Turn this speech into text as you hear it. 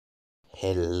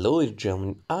Hello ladies and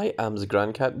gentlemen, I am the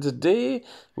Grand Cat. Today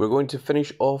we're going to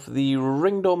finish off the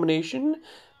ring domination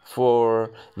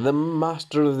for the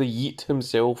master of the Yeet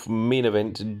himself, main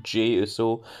event, Jey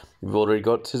Uso. We've already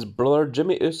got his brother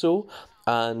Jimmy Uso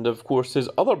and of course his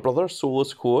other brother Solo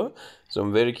Sikoa. So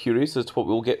I'm very curious as to what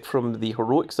we'll get from the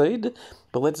heroic side.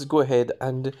 But let's go ahead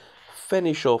and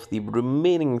finish off the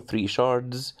remaining 3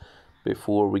 shards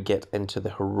before we get into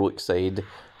the heroic side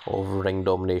of ring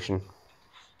domination.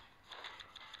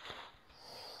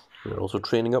 We're also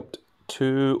training up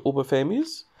 2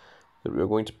 Obafemis that we're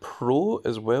going to pro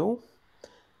as well. So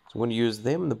I'm going to use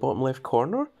them in the bottom left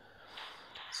corner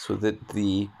so that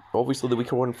obviously the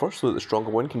weaker one first, so that the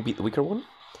stronger one can beat the weaker one.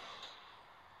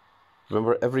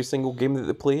 Remember, every single game that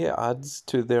they play adds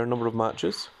to their number of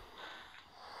matches.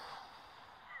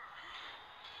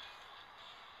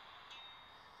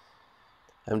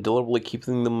 I'm deliberately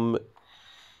keeping them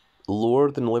lower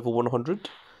than level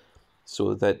 100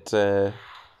 so that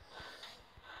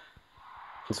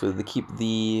they keep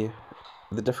the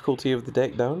difficulty of the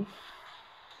deck down.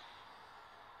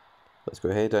 Let's go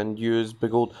ahead and use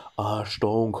big old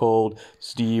Stone Cold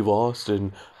Steve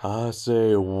Austin. I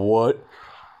say what?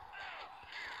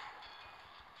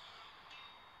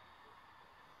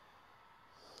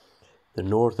 The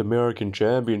North American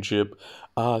Championship.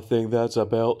 I think that's a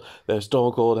belt that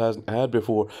Stone Cold hasn't had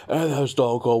before, and that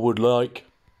Stone Cold would like.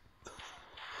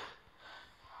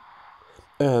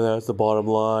 And that's the bottom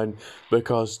line,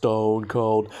 because Stone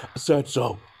Cold said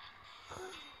so.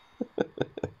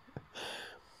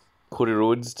 Cody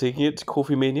Rhodes taking it to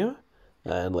Kofi Mania.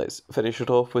 And let's finish it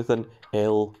off with an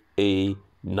LA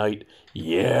Knight.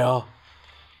 Yeah!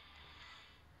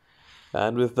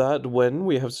 And with that win,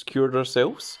 we have secured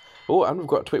ourselves. Oh, and we've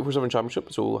got a 24/7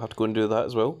 championship, so we'll have to go and do that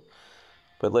as well.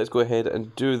 But let's go ahead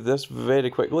and do this very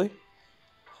quickly.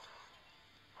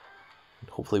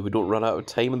 Hopefully we don't run out of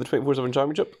time in the 24/7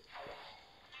 championship.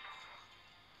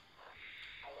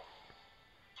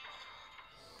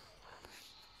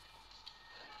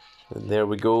 And there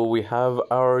we go, we have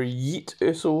our Yeet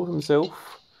Uso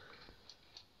himself.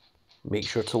 Make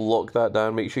sure to lock that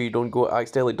down, make sure you don't go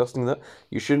accidentally dusting that.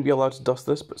 You shouldn't be allowed to dust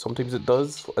this, but sometimes it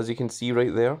does, as you can see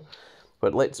right there.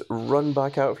 But let's run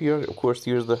back out of here. Of course,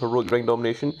 here's the heroic ring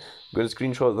domination. I'm going to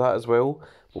screenshot that as well.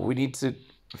 But we need to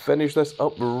finish this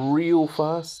up real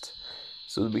fast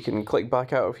so that we can click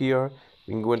back out of here.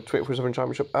 We can go into 24/7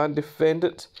 championship and defend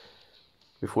it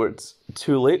before it's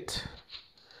too late.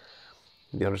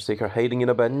 The Undertaker hiding in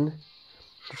a bin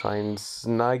to try and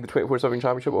snag the 24/7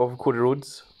 championship off of Cody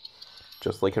Rhodes,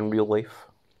 just like in real life.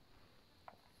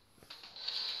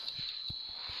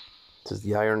 This is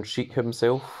the Iron Sheik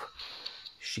himself.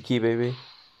 Sheiky baby.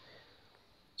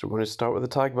 So we're going to start with a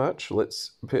tag match.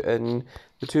 Let's put in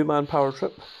the 2-man power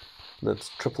trip. That's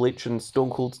Triple H and Stone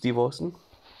Cold Steve Austin.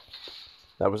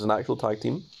 That was an actual tag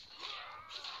team.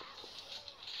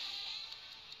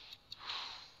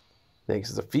 Next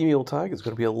is a female tag. It's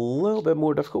going to be a little bit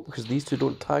more difficult because these two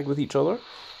don't tag with each other.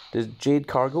 There's Jade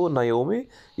Cargill and Naomi,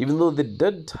 even though they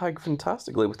did tag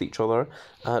fantastically with each other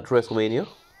at WrestleMania.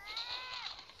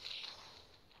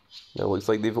 Now it looks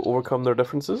like they've overcome their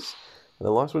differences. And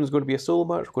the last one is going to be a solo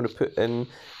match. We're going to put in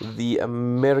the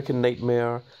American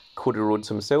Nightmare, Cody Rhodes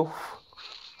himself.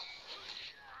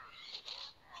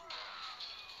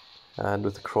 And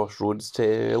with the Crossroads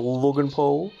to Logan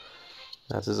Paul.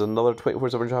 That is another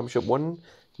 24/7 championship win.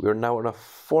 We are now on a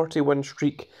 40-win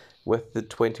streak with the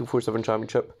 24/7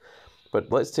 championship.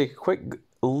 But let's take a quick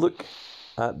look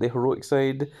at the heroic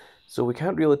side. So we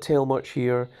can't really tell much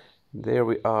here. There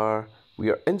we are.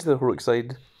 We are into the heroic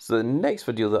side. So the next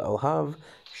video that I'll have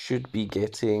should be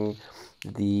getting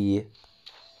the...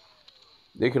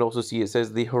 You can also see it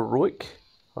says the heroic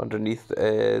underneath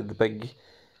the big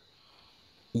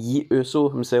Yeet Uso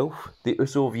himself. The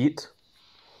Uso of Yeet.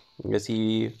 As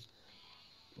he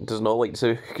does not like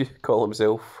to call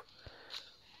himself.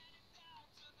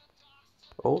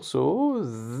 Also,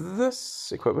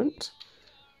 this equipment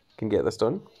can get this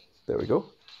done. There we go.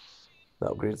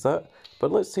 That upgrades that.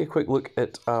 But let's take a quick look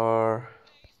at our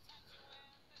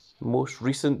most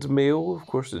recent male, of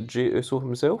course, Jey Uso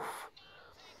himself.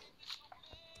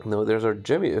 Now there's our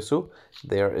Jimmy Uso.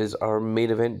 There is our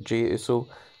main event, Jey Uso.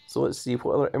 So let's see,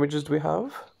 what other images do we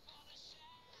have?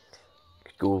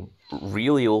 Could go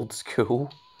really old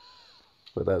school,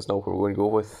 but that's not what we're going to go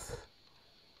with.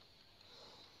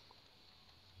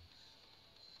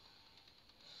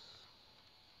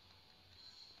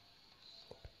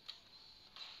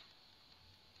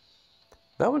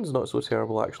 That one's not so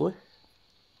terrible, actually.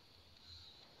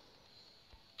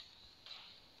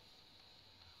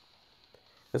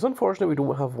 It's unfortunate we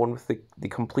don't have one with the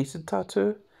completed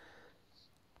tattoo,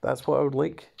 That's what I would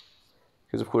like.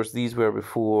 Because of course these were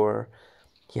before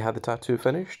he had the tattoo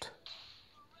finished.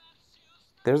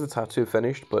 There's the tattoo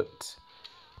finished, but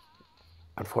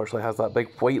unfortunately has that big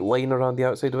white line around the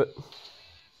outside of it.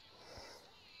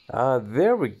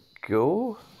 There we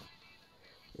go.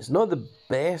 It's not the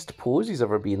best pose he's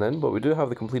ever been in, but we do have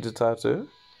the completed tattoo.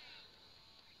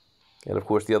 And of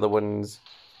course the other ones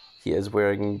he is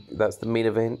wearing, that's the main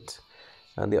event.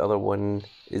 And the other one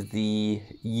is the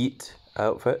Yeet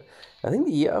outfit. I think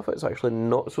the Yeet outfit is actually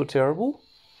not so terrible.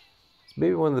 It's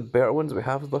maybe one of the better ones we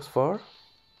have thus far.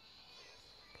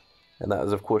 And that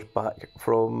is of course back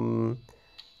from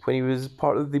when he was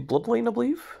part of the Bloodline, I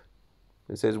believe.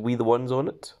 It says "We the Ones" on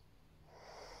it.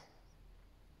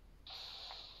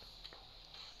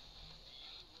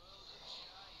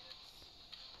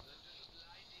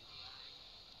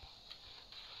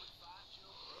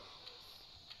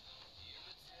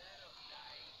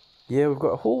 Yeah, we've got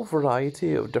a whole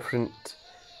variety of different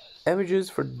images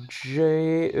for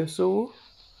Jey Uso.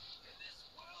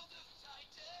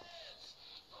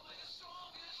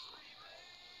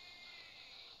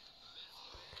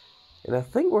 And I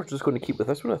think we're just going to keep with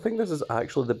this one. I think this is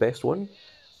actually the best one.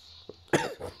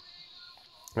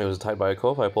 I was attacked by a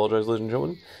cough, I apologise ladies and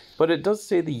gentlemen. But it does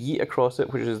say the Yeet across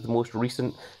it, which is the most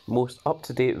recent, most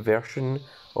up-to-date version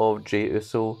of Jey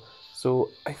Uso. So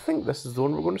I think this is the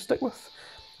one we're going to stick with.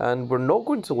 And we're not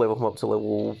going to level him up to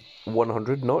level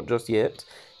 100, not just yet.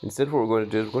 Instead what we're going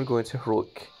to do is we're going to go into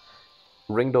Heroic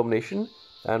Ring Domination.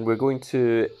 And we're going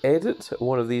to edit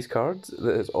one of these cards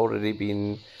that has already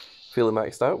been fully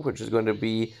maxed out, which is going to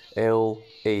be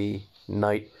LA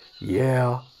Knight.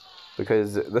 Yeah!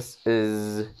 Because this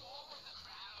is,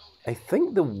 I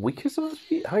think, the weakest of the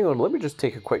three. Hang on, let me just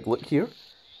take a quick look here.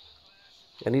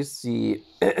 I need to see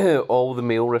all the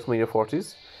male WrestleMania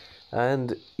 40s.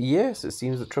 And yes, it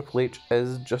seems that Triple H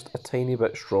is just a tiny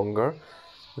bit stronger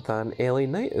than LA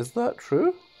Knight. Is that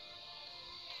true?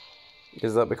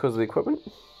 Is that because of the equipment?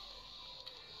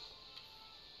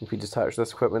 If we detach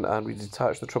this equipment and we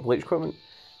detach the Triple H equipment.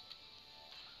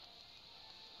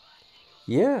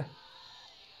 Yeah.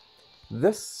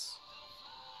 This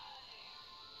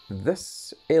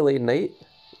LA Knight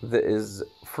that is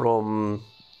from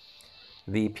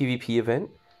the PvP event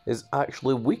is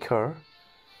actually weaker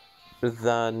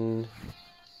than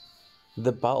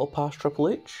the Battle Pass Triple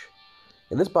H.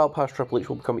 And this Battle Pass Triple H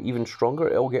will become even stronger.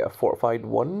 It'll get a fortified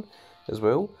 1 as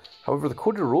well. However, the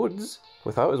Cody Rhodes,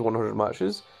 without his 100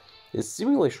 matches, is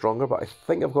seemingly stronger, but I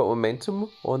think I've got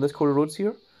momentum on this Cody Rhodes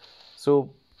here.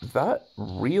 So that's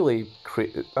really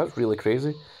crazy. That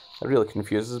really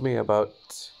confuses me about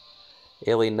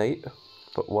LA Knight,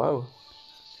 but wow.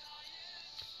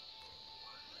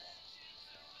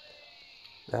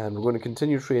 And we're going to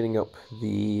continue training up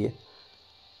the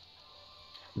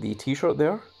t-shirt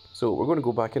there. So we're going to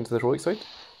go back into the heroic side,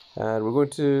 and we're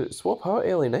going to swap out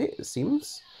LA Knight, it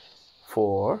seems,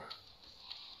 for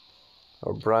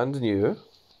our brand new,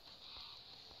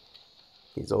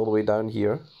 he's all the way down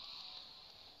here,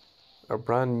 our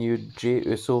brand new Jey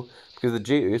Uso. Because the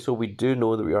Jey Uso, we do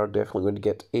know that we are definitely going to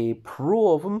get a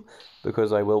pro of him,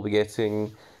 because I will be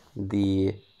getting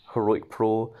the Heroic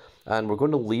Pro, and we're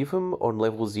going to leave him on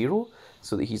level 0,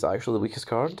 so that he's actually the weakest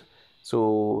card.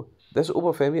 So this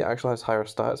Obafemi actually has higher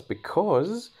stats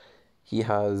because he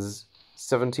has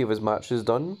 70 of his matches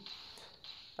done,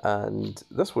 and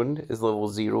this one is level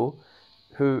 0,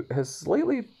 who has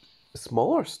slightly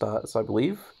smaller stats, I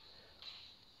believe.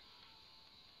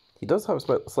 He does have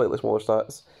slightly smaller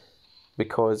stats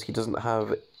because he doesn't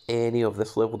have any of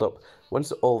this leveled up.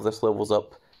 Once all of this levels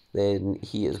up, then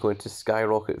he is going to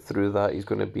skyrocket through that. He's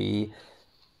going to be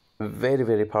very,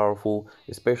 very powerful,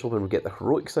 especially when we get the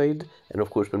heroic side. And of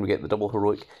course, when we get the double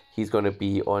heroic, he's going to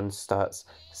be on stats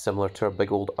similar to our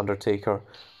big old Undertaker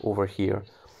over here.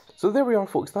 So there we are,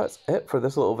 folks. That's it for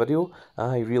this little video.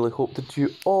 I really hope that you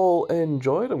all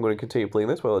enjoyed. I'm going to continue playing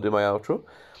this while I do my outro.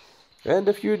 And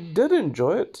if you did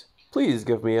enjoy it, please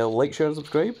give me a like, share, and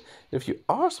subscribe. And if you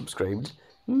are subscribed,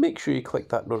 make sure you click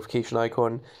that notification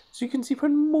icon so you can see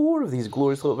when more of these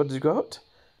glorious little videos go out.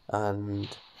 And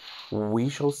we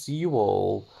shall see you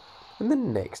all in the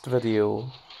next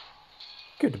video.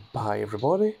 Goodbye,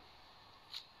 everybody.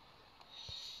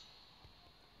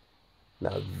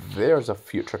 Now there's a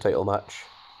future title match.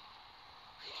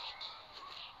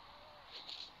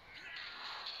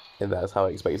 And that's how I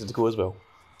expected it to go as well.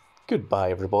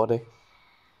 Goodbye, everybody.